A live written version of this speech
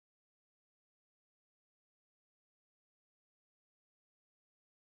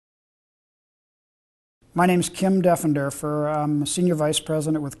My name's Ken Defenderfer. I'm a Senior Vice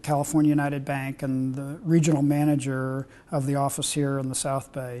President with California United Bank and the Regional Manager of the office here in the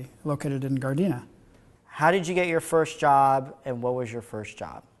South Bay, located in Gardena. How did you get your first job, and what was your first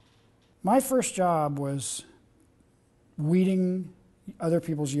job? My first job was weeding other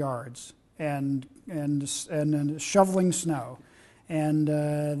people's yards and shoveling snow. And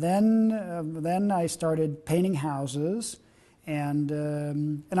then I started painting houses. And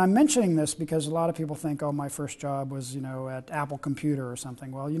I'm mentioning this because a lot of people think, oh, my first job was, at Apple Computer or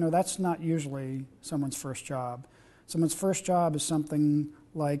something. Well, that's not usually someone's first job. Someone's first job is something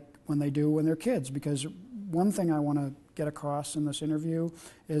like when they're kids, because one thing I want to get across in this interview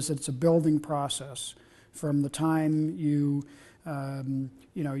is it's a building process from the time you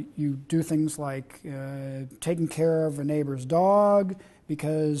do things like taking care of a neighbor's dog,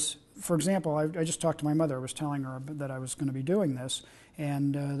 because, for example, I just talked to my mother. I was telling her that I was going to be doing this,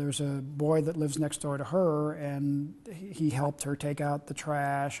 and there's a boy that lives next door to her, and he helped her take out the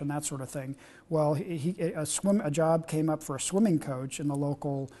trash and that sort of thing. Well, a job came up for a swimming coach in the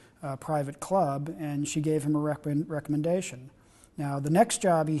local private club, and she gave him a recommendation. Now, the next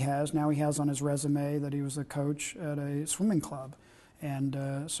job he has on his resume that he was a coach at a swimming club. And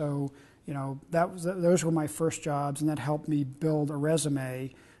those were my first jobs, and that helped me build a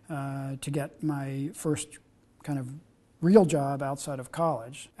resume to get my first kind of real job outside of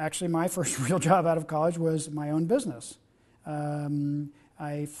college. Actually, my first real job out of college was my own business.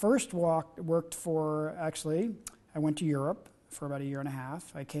 I first worked for, I went to Europe for about a year and a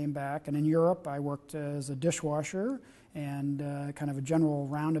half. I came back, and in Europe I worked as a dishwasher and kind of a general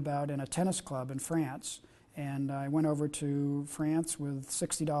roundabout in a tennis club in France. And I went over to France with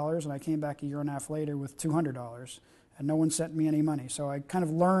 $60, and I came back a year and a half later with $200. And no one sent me any money. So I kind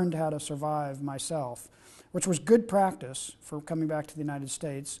of learned how to survive myself, which was good practice for coming back to the United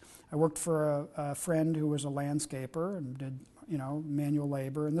States. I worked for a friend who was a landscaper and did, manual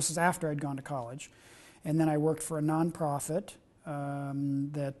labor. And this is after I'd gone to college. And then I worked for a nonprofit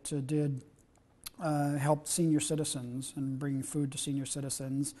that did help senior citizens and bring food to senior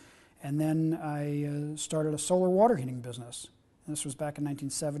citizens. And then I started a solar water heating business. And this was back in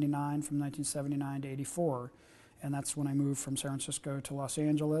 1979, from 1979 to 84. And that's when I moved from San Francisco to Los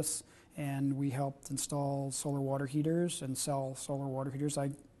Angeles, and we helped install solar water heaters and sell solar water heaters.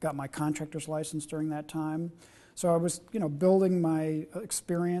 I got my contractor's license during that time. So I was, building my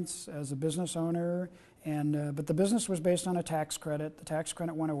experience as a business owner, and but the business was based on a tax credit. The tax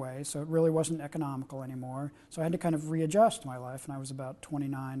credit went away, so it really wasn't economical anymore. So I had to kind of readjust my life, and I was about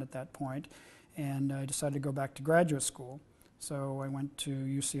 29 at that point, and I decided to go back to graduate school. So I went to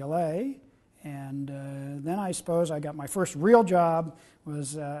UCLA. And then I suppose I got my first real job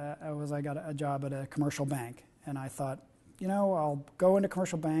I got a job at a commercial bank. And I thought, I'll go into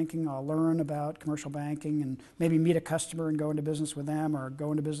commercial banking, I'll learn about commercial banking and maybe meet a customer and go into business with them, or go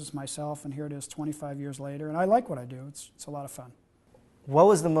into business myself, and here it is 25 years later. And I like what I do. It's a lot of fun. What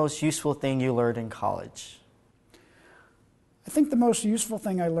was the most useful thing you learned in college? I think the most useful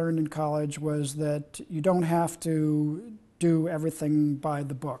thing I learned in college was that you don't have to do everything by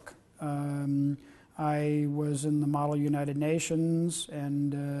the book. I was in the Model United Nations,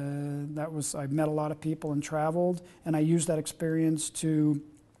 and I met a lot of people and traveled, and I used that experience to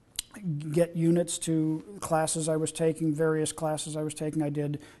get units to classes I was taking, various classes I was taking. I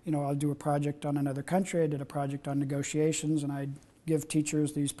did, I'll do a project on another country. I did a project on negotiations, and I'd give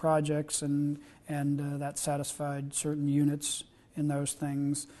teachers these projects, and that satisfied certain units in those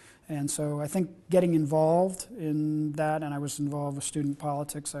things. And so I think getting involved in that, and I was involved with student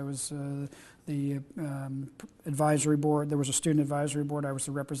politics. I was the advisory board. There was a student advisory board. I was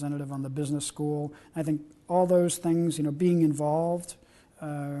the representative on the business school. I think all those things, being involved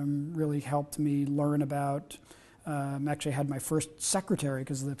really helped me learn about. Actually had my first secretary,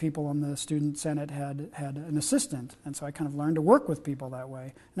 because the people on the student senate had an assistant, and so I kind of learned to work with people that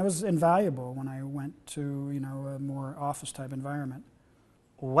way. And it was invaluable when I went to a more office type environment.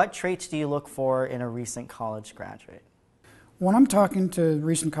 What traits do you look for in a recent college graduate? When I'm talking to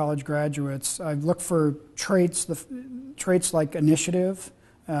recent college graduates, I look for traits like initiative,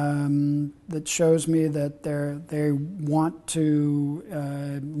 that shows me that they want to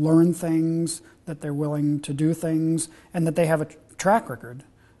learn things, that they're willing to do things, and that they have a track record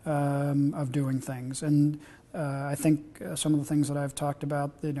of doing things. And I think some of the things that I've talked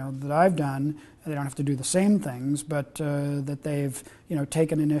about, that I've done, they don't have to do the same things, but that they've,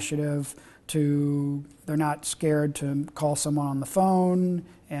 taken initiative to, they're not scared to call someone on the phone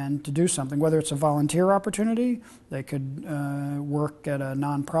and to do something, whether it's a volunteer opportunity. They could work at a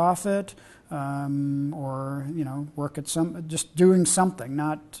nonprofit, or work at just doing something,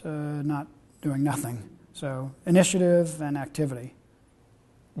 not doing nothing. So initiative and activity.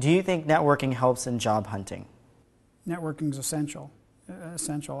 Do you think networking helps in job hunting? Networking is essential.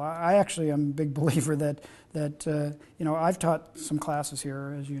 I actually am a big believer that I've taught some classes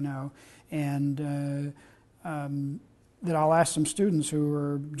here, as you know, and that I'll ask some students who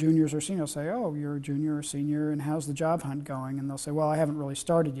are juniors or seniors, say, oh, you're a junior or senior, and how's the job hunt going? And they'll say, well, I haven't really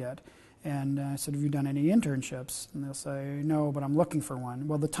started yet. And I said, have you done any internships? And they'll say, no, but I'm looking for one.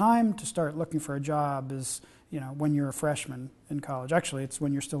 Well, the time to start looking for a job is, when you're a freshman in college. Actually, it's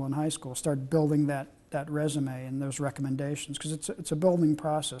when you're still in high school. Start building that resume and those recommendations, because it's a building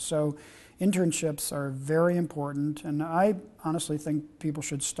process. So internships are very important, and I honestly think people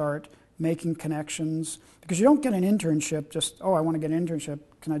should start making connections, because you don't get an internship just, oh, I want to get an internship,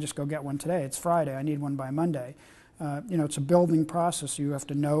 can I just go get one today? It's Friday, I need one by Monday. It's a building process. You have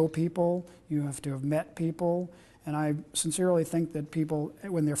to know people, you have to have met people, and I sincerely think that people,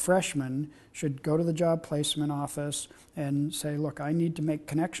 when they're freshmen, should go to the job placement office and say, look, I need to make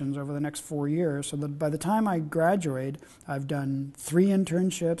connections over the next 4 years so that by the time I graduate, I've done 3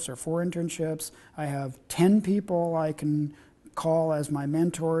 internships or 4 internships, I have 10 people I can call as my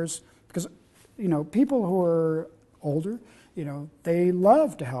mentors, because, people who are older, they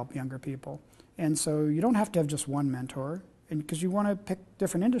love to help younger people. And so you don't have to have just one mentor, because you want to pick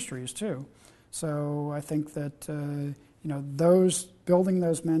different industries too. So I think that building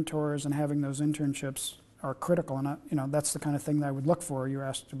those mentors and having those internships are critical, and that's the kind of thing that I would look for. You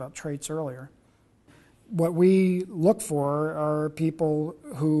asked about traits earlier. What we look for are people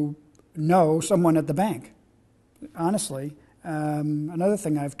who know someone at the bank. Honestly, another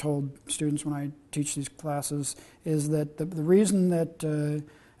thing I've told students when I teach these classes is that the reason that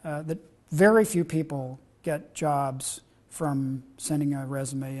very few people get jobs from sending a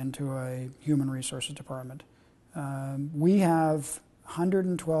resume into a human resources department. We have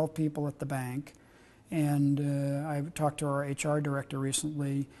 112 people at the bank, and I talked to our HR director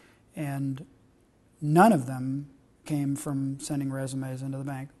recently, and none of them came from sending resumes into the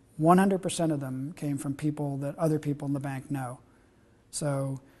bank. 100% of them came from people that other people in the bank know.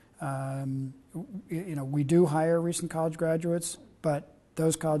 So, we do hire recent college graduates, but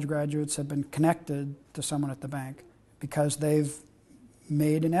those college graduates have been connected to someone at the bank because they've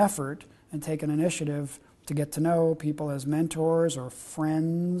made an effort and taken initiative to get to know people as mentors or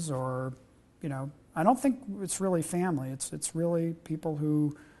friends, or, I don't think it's really family. It's really people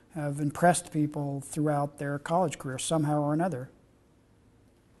who have impressed people throughout their college career somehow or another.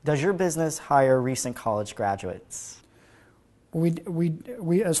 Does your business hire recent college graduates?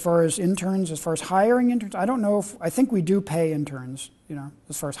 We as far as interns, as far as hiring interns, I think we do pay interns,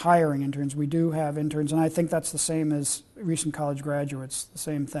 as far as hiring interns, we do have interns, and I think that's the same as recent college graduates, the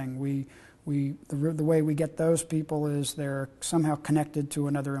same thing. The way we get those people is they're somehow connected to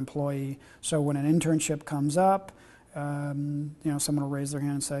another employee. So when an internship comes up, someone will raise their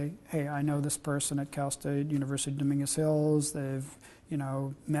hand and say, hey, I know this person at Cal State University Dominguez Hills, they've,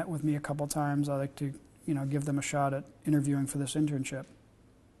 met with me a couple times, I'd like to give them a shot at interviewing for this internship.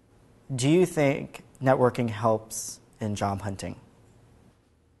 Do you think networking helps in job hunting?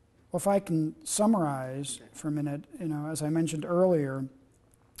 Well, if I can summarize for a minute, as I mentioned earlier,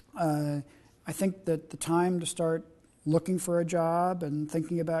 I think that the time to start looking for a job and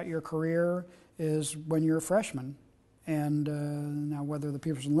thinking about your career is when you're a freshman. And now whether the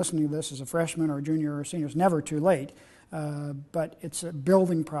person listening to this is a freshman or a junior or a senior, it's never too late. But it's a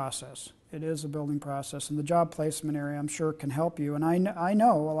building process. It is a building process, and the job placement area, I'm sure, can help you. And I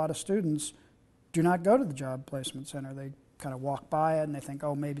know a lot of students do not go to the job placement center. They kind of walk by it and they think,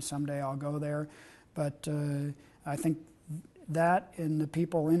 oh, maybe someday I'll go there. But I think that and the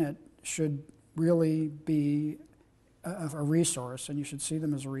people in it should really be a resource, and you should see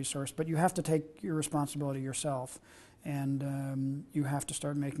them as a resource. But you have to take your responsibility yourself, and you have to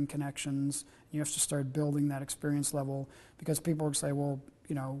start making connections. You have to start building that experience level, because people will say, well,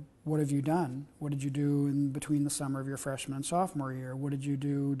 what have you done? What did you do in between the summer of your freshman and sophomore year? What did you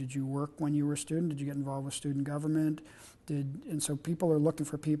do? Did you work when you were a student? Did you get involved with student government? And so people are looking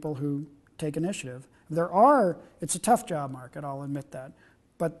for people who take initiative. It's a tough job market, I'll admit that,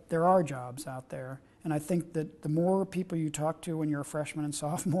 but there are jobs out there. And I think that the more people you talk to when you're a freshman and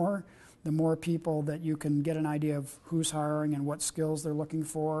sophomore, the more people that you can get an idea of who's hiring and what skills they're looking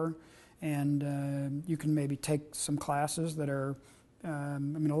for. And you can maybe take some classes that are, a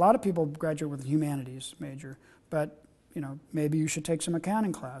lot of people graduate with a humanities major, but maybe you should take some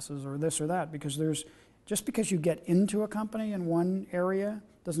accounting classes or this or that, because just because you get into a company in one area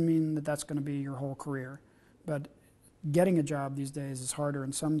doesn't mean that that's going to be your whole career. But getting a job these days is harder,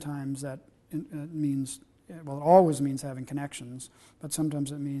 and sometimes that means well, it always means having connections, but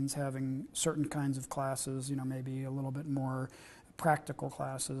sometimes it means having certain kinds of classes, maybe a little bit more practical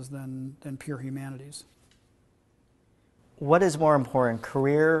classes than pure humanities. What is more important,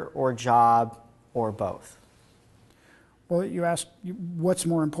 career or job or both? Well, you asked what's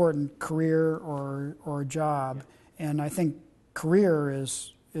more important, career or job, and I think career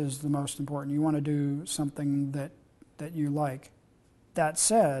is the most important. You want to do something that you like. That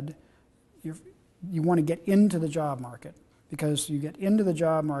said, you want to get into the job market, because you get into the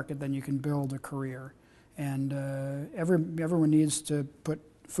job market, then you can build a career. And everyone needs to put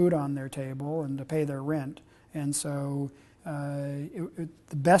food on their table and to pay their rent. And so the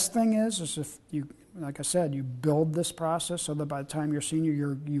best thing is if you, like I said, you build this process so that by the time you're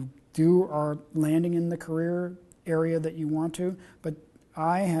senior, you are landing in the career area that you want to. But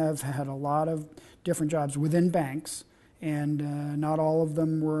I have had a lot of different jobs within banks, and not all of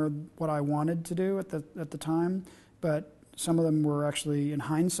them were what I wanted to do at the time, but some of them were actually, in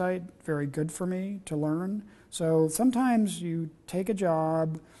hindsight, very good for me to learn. So sometimes you take a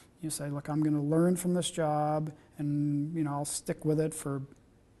job, you say, look, I'm going to learn from this job, and I'll stick with it for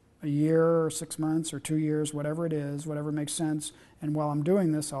a year or 6 months or 2 years, whatever it is, whatever makes sense. And while I'm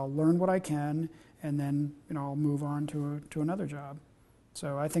doing this, I'll learn what I can, and then I'll move on to another job.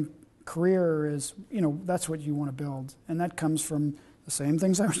 So I think career is, that's what you want to build. And that comes from the same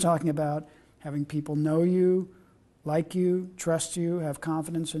things I was talking about, having people know you, like you, trust you, have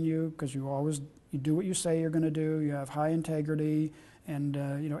confidence in you, because you do what you say you're going to do, you have high integrity. And,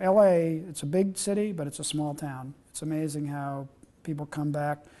 LA, it's a big city, but it's a small town. It's amazing how people come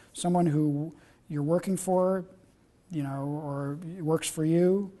back. Someone who you're working for, or works for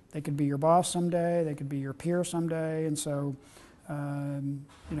you, they could be your boss someday, they could be your peer someday. And so,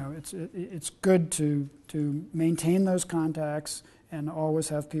 it's good to maintain those contacts and always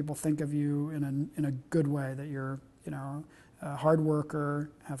have people think of you in a good way, that you're, a hard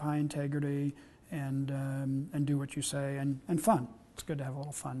worker, have high integrity, and do what you say, and fun. It's good to have a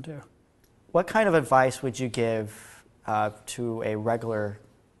little fun too. What kind of advice would you give to a regular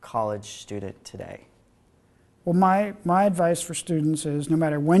college student today? Well, my advice for students is, no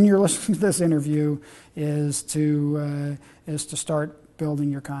matter when you're listening to this interview, is to start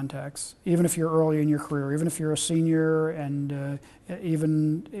building your contacts. Even if you're early in your career, even if you're a senior, and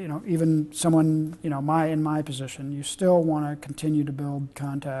even someone in my position, you still want to continue to build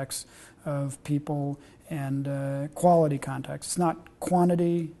contacts of people, and quality contacts. It's not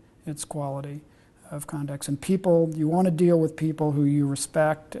quantity, it's quality of contacts. And people, you want to deal with people who you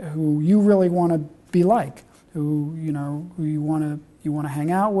respect, who you really want to be like, who you want to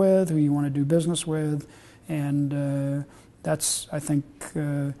hang out with, who you want to do business with, and that's, I think,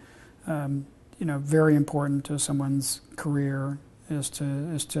 very important to someone's career, is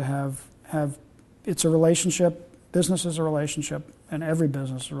to have it's a relationship. Business is a relationship, and every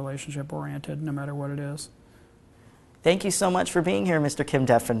business is relationship oriented, no matter what it is. Thank you so much for being here, Mr. Ken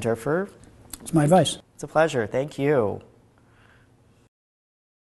Defenderfer. It's my advice. It's a pleasure. Thank you.